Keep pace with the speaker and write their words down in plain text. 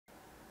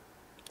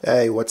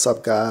Hey, what's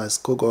up guys?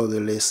 Google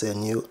released a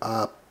new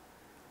app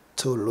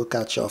to look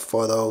at your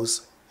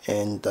photos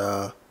and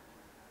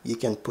you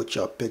can put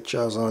your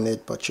pictures on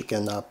it, but you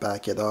cannot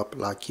back it up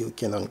like you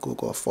can on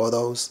Google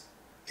Photos.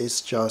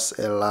 It's just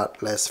a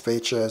lot less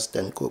features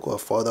than Google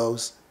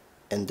Photos,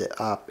 and the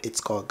app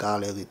it's called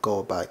Gallery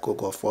Go by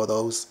Google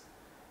Photos.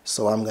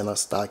 So I'm gonna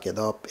stack it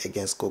up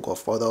against Google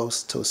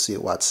Photos to see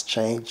what's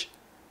changed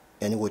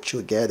and what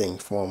you're getting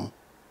from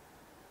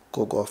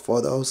Google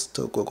Photos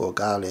to Google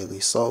Gallery.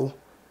 So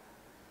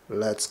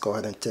let's go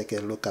ahead and take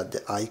a look at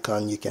the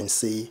icon. You can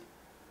see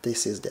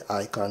this is the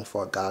icon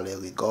for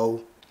Gallery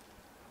Go,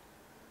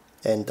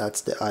 and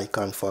that's the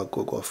icon for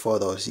Google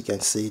Photos. You can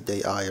see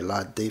they are a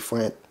lot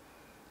different.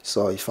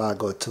 So if I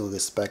go to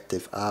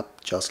respective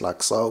app, just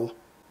like so,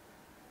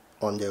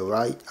 on the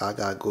right I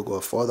got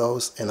Google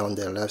Photos, and on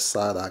the left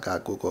side I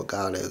got Google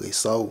Gallery.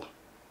 So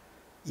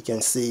you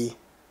can see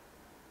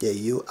the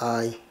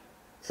UI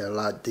a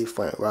lot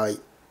different, right?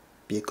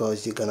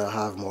 Because you're gonna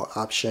have more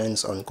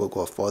options on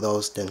Google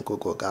Photos than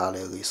Google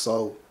Gallery.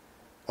 So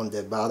on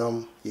the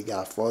bottom you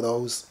got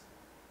photos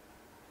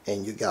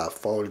and you got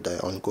folder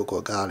on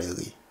Google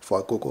Gallery.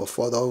 For Google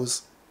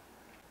Photos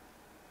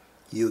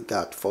you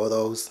got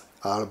photos,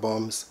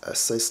 albums,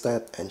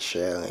 assistant, and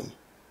sharing.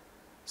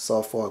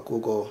 So for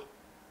Google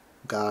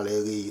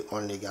Gallery you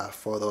only got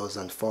photos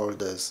and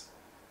folders.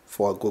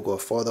 For Google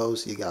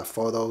Photos you got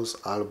photos,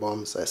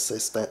 albums,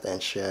 assistant,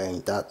 and sharing.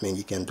 That means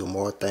you can do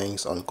more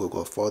things on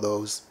Google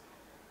Photos.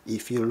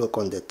 If you look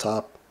on the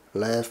top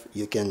left,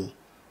 you can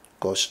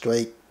go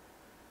straight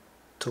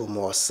to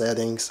more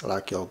settings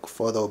like your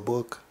photo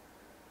book,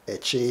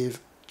 achieve,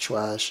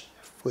 trash,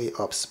 free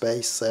up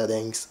space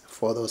settings,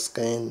 photo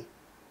scan,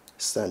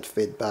 send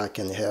feedback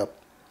and help.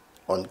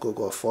 On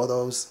Google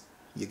Photos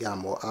you got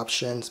more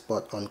options,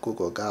 but on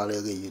Google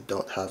Gallery you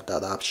don't have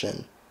that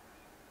option.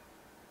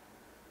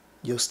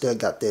 You still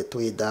got the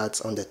three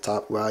dots on the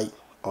top right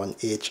on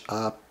each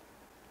app,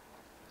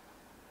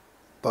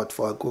 but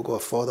for Google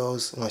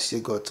Photos, once you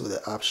go to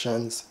the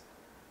options,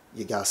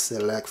 you got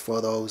select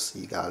photos,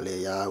 you got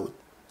layout,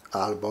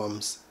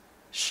 albums,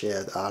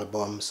 shared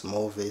albums,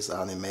 movies,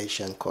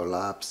 animation,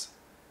 collabs,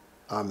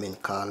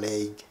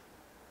 colleague,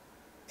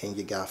 and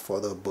you got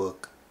photo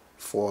book.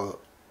 For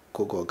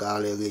Google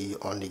Gallery you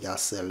only got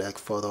select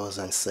photos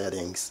and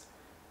settings.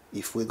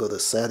 If we go to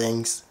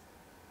settings,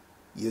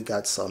 you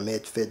got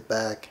submit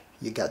feedback,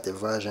 you got the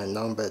version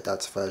number,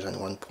 that's version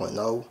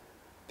 1.0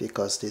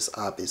 because this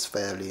app is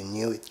fairly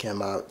new, it came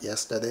out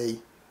yesterday.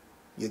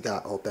 You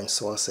got open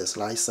sources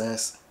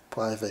license,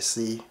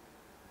 privacy,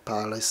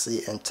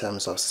 policy, and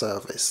terms of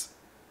service.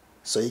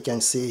 So you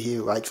can see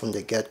here right from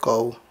the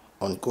get-go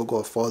on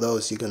Google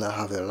Photos you're gonna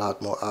have a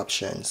lot more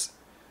options.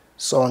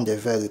 So on the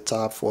very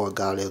top for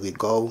Gallery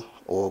Go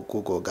or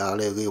Google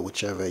Gallery,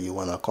 whichever you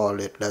wanna call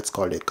it, let's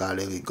call it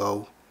Gallery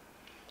Go.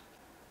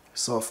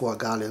 So for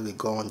Gallery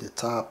Go on the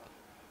top,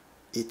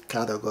 it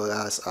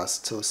categorized as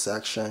two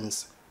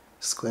sections,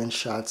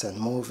 screenshots and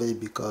movie,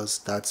 because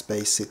that's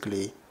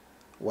basically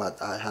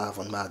what I have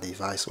on my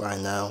device right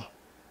now.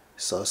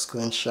 So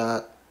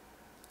screenshot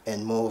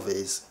and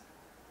movies,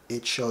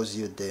 it shows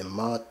you the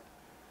month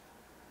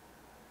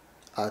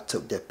I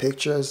took the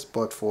pictures,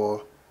 but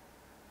for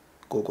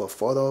Google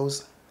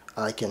Photos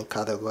I can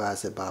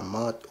categorize it by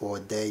month or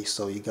day,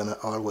 so you're gonna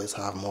always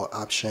have more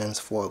options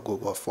for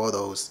Google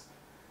Photos.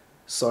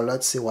 So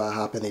let's see what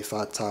happens if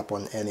I tap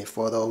on any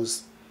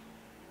photos.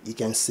 You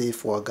can see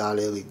for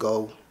Gallery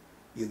Go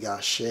you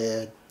got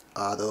shared,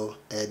 auto,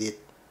 edit,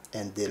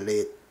 and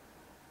delete.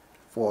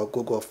 For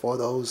Google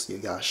Photos you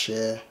got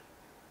share,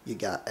 you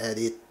got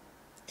edit,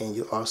 and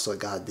you also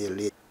got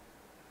delete.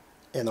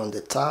 And on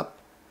the top,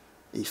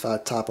 if I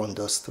tap on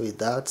those three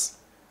dots,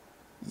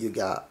 you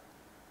got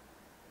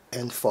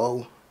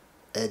info,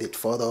 edit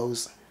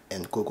photos,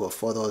 and Google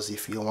Photos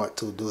if you want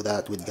to do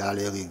that with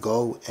Gallery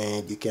Go,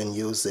 and you can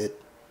use it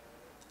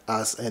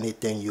as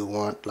anything you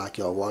want, like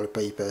your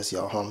wallpapers,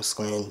 your home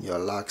screen, your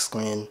lock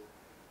screen,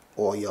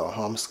 or your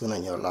home screen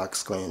and your lock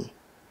screen.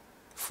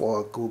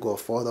 For Google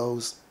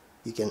Photos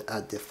you can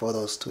add the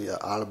photos to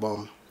your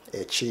album,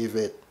 achieve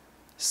it,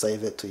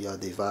 save it to your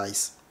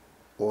device,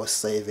 or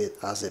save it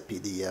as a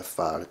PDF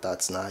file.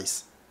 That's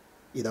nice.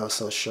 It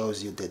also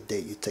shows you the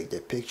date you take the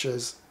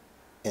pictures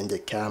and the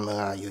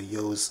camera you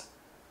use.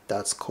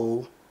 That's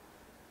cool.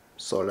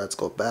 So let's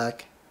go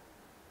back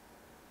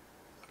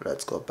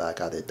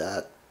out of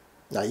that.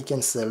 Now you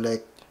can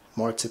select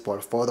multiple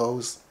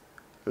photos.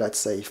 Let's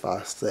say if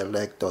I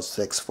select those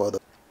 6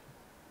 photos.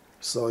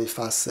 So if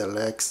I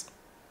select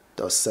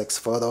those 6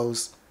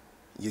 photos,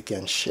 you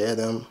can share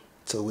them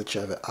to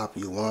whichever app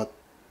you want.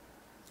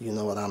 You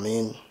know what I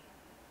mean?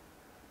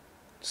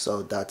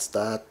 So that's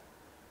that.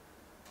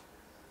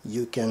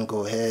 You can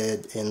go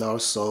ahead and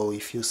also,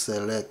 if you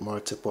select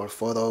multiple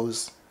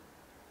photos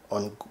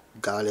on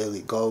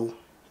Gallery Go,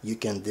 you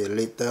can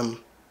delete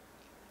them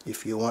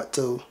if you want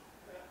to.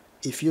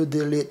 If you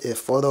delete a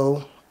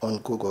photo on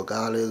Google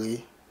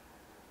Gallery,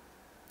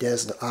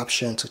 there's the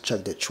option to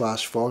check the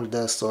trash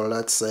folder. So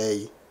let's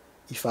say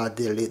if I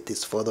delete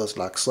these photos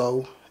like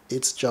so,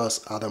 it's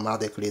just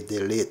automatically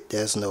delete.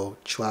 There's no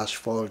trash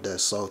folder,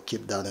 so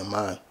keep that in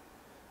mind.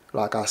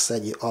 Like I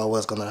said, you're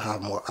always gonna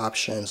have more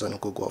options on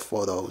Google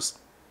Photos.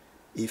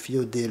 If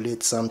you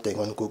delete something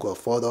on Google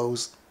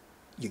Photos,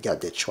 you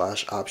got the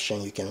trash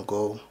option. You can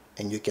go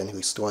and you can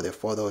restore the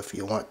photo if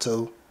you want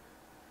to,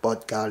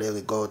 but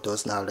Gallery Go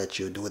does not let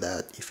you do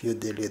that. If you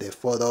delete a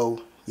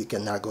photo, you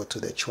cannot go to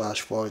the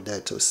trash folder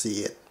to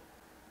see it.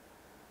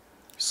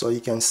 So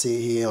you can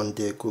see here on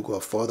the Google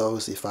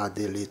Photos, if I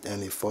delete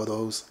any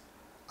photos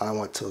I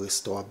want to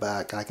restore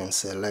back, I can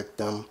select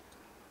them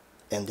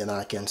and then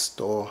I can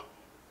restore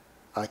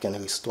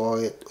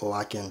it, or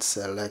I can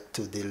select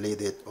to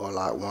delete it all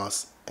at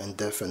once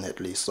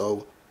indefinitely.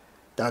 So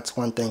that's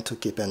one thing to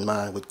keep in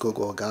mind with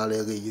Google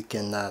Gallery. You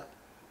cannot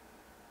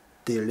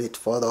delete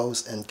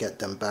photos and get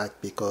them back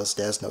because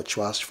there's no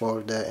trash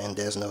folder and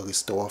there's no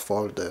restore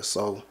folder.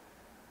 So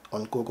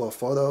on Google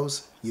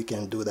Photos, you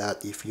can do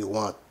that if you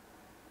want.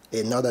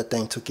 Another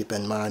thing to keep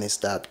in mind is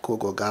that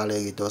Google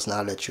Gallery does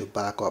not let you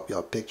back up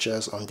your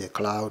pictures on the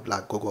cloud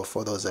like Google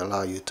Photos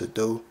allow you to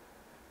do.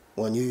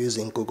 When you're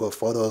using Google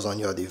Photos on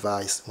your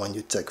device, when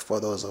you take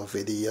photos or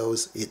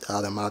videos, it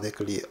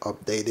automatically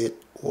updates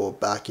it or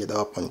back it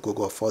up on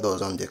Google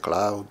Photos on the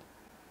cloud.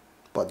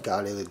 But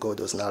Gallery Go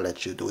does not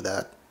let you do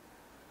that.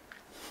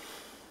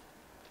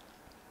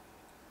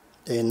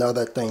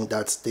 Another thing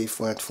that's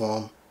different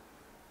from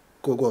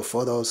Google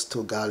Photos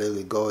to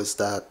Gallery Go is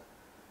that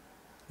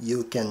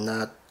you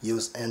cannot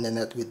use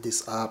internet with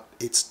this app.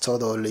 It's a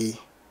totally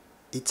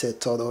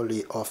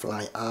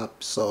offline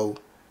app, so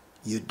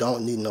you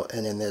don't need no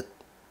internet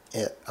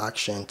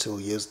action to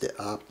use the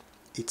app.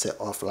 It's an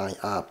offline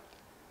app.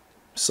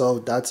 So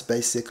that's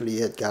basically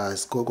it,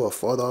 guys. Google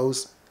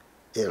Photos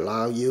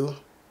allow you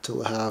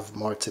to have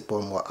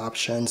multiple more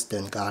options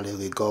than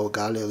Gallery Go.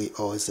 Gallery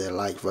Go is a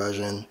light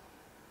version.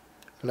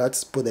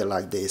 Let's put it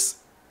like this.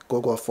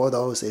 Google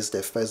Photos is the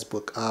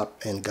Facebook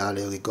app and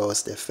Gallery Go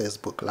is the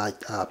Facebook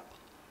Lite app.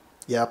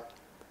 Yep,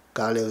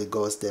 Gallery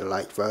Go is the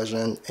light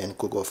version and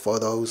Google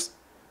Photos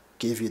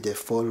give you the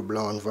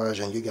full-blown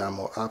version. You got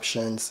more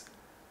options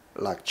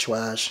like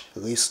trash,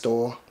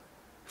 restore,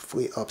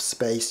 free up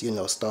space,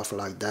 stuff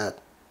like that.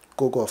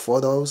 Google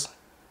Photos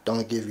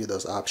don't give you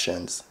those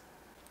options.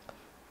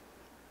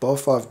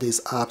 Both of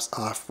these apps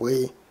are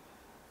free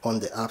on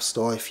the App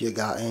Store. If you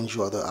got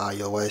Android or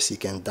iOS, you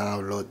can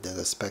download the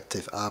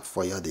respective app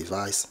for your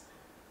device.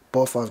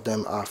 Both of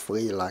them are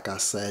free, like I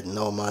said,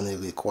 no money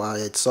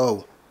required.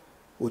 So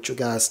what you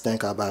guys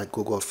think about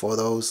Google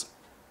Photos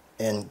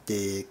and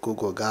the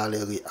Google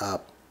Gallery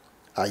app?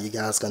 Are you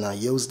guys gonna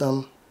use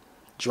them?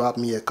 Drop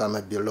me a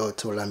comment below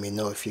to let me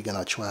know if you're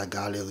gonna try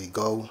Gallery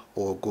Go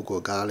or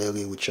Google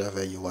Gallery,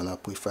 whichever you wanna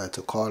prefer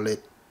to call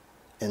it.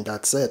 And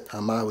that's it.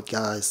 I'm out,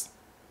 guys.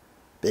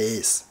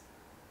 Peace.